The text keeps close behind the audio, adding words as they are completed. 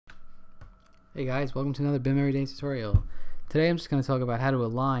Hey guys, welcome to another BIM Everyday tutorial. Today I'm just going to talk about how to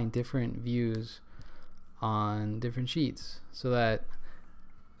align different views on different sheets so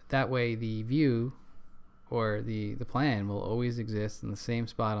that way the view or the plan will always exist in the same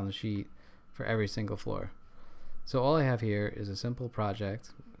spot on the sheet for every single floor. So all I have here is a simple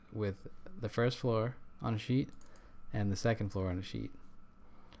project with the first floor on a sheet and the second floor on a sheet.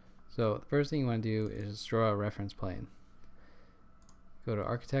 So the first thing you want to do is draw a reference plane. Go to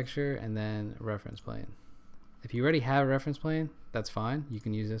architecture and then reference plane. If you already have a reference plane, that's fine. You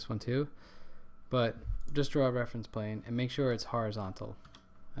can use this one too. But just draw a reference plane and make sure it's horizontal.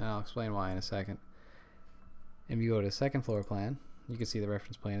 And I'll explain why in a second. If you go to second floor plan, you can see the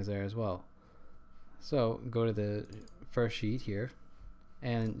reference plane is there as well. So go to the first sheet here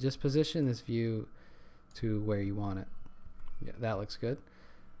and just position this view to where you want it. Yeah, that looks good.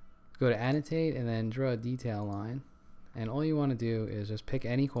 Go to annotate and then draw a detail line. And all you want to do is just pick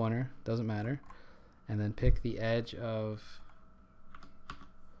any corner, doesn't matter, and then pick the edge of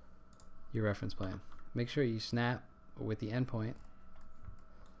your reference plane. Make sure you snap with the endpoint,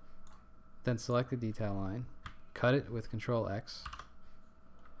 then select the detail line, cut it with Control X,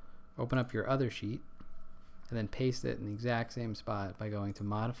 open up your other sheet, and then paste it in the exact same spot by going to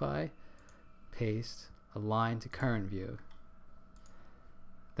Modify, Paste, Align to Current View.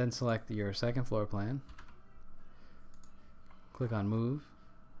 Then select your second floor plan. Click on Move,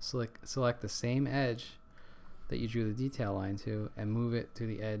 select the same edge that you drew the detail line to and move it to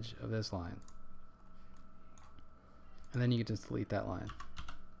the edge of this line. And then you can just delete that line.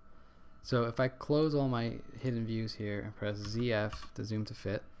 So if I close all my hidden views here and press ZF to zoom to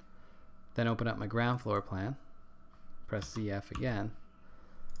fit, then open up my ground floor plan, press ZF again,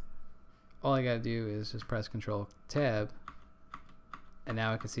 all I gotta do is just press Control Tab, and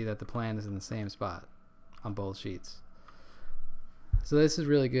now I can see that the plan is in the same spot on both sheets. So this is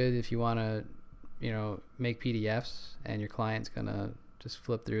really good if you want to, make PDFs and your client's gonna just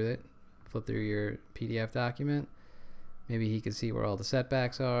flip through your PDF document. Maybe he can see where all the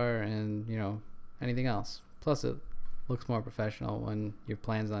setbacks are and anything else. Plus it looks more professional when your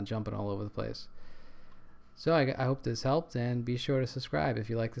plan's not jumping all over the place. So I hope this helped, and be sure to subscribe if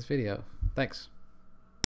you like this video. Thanks.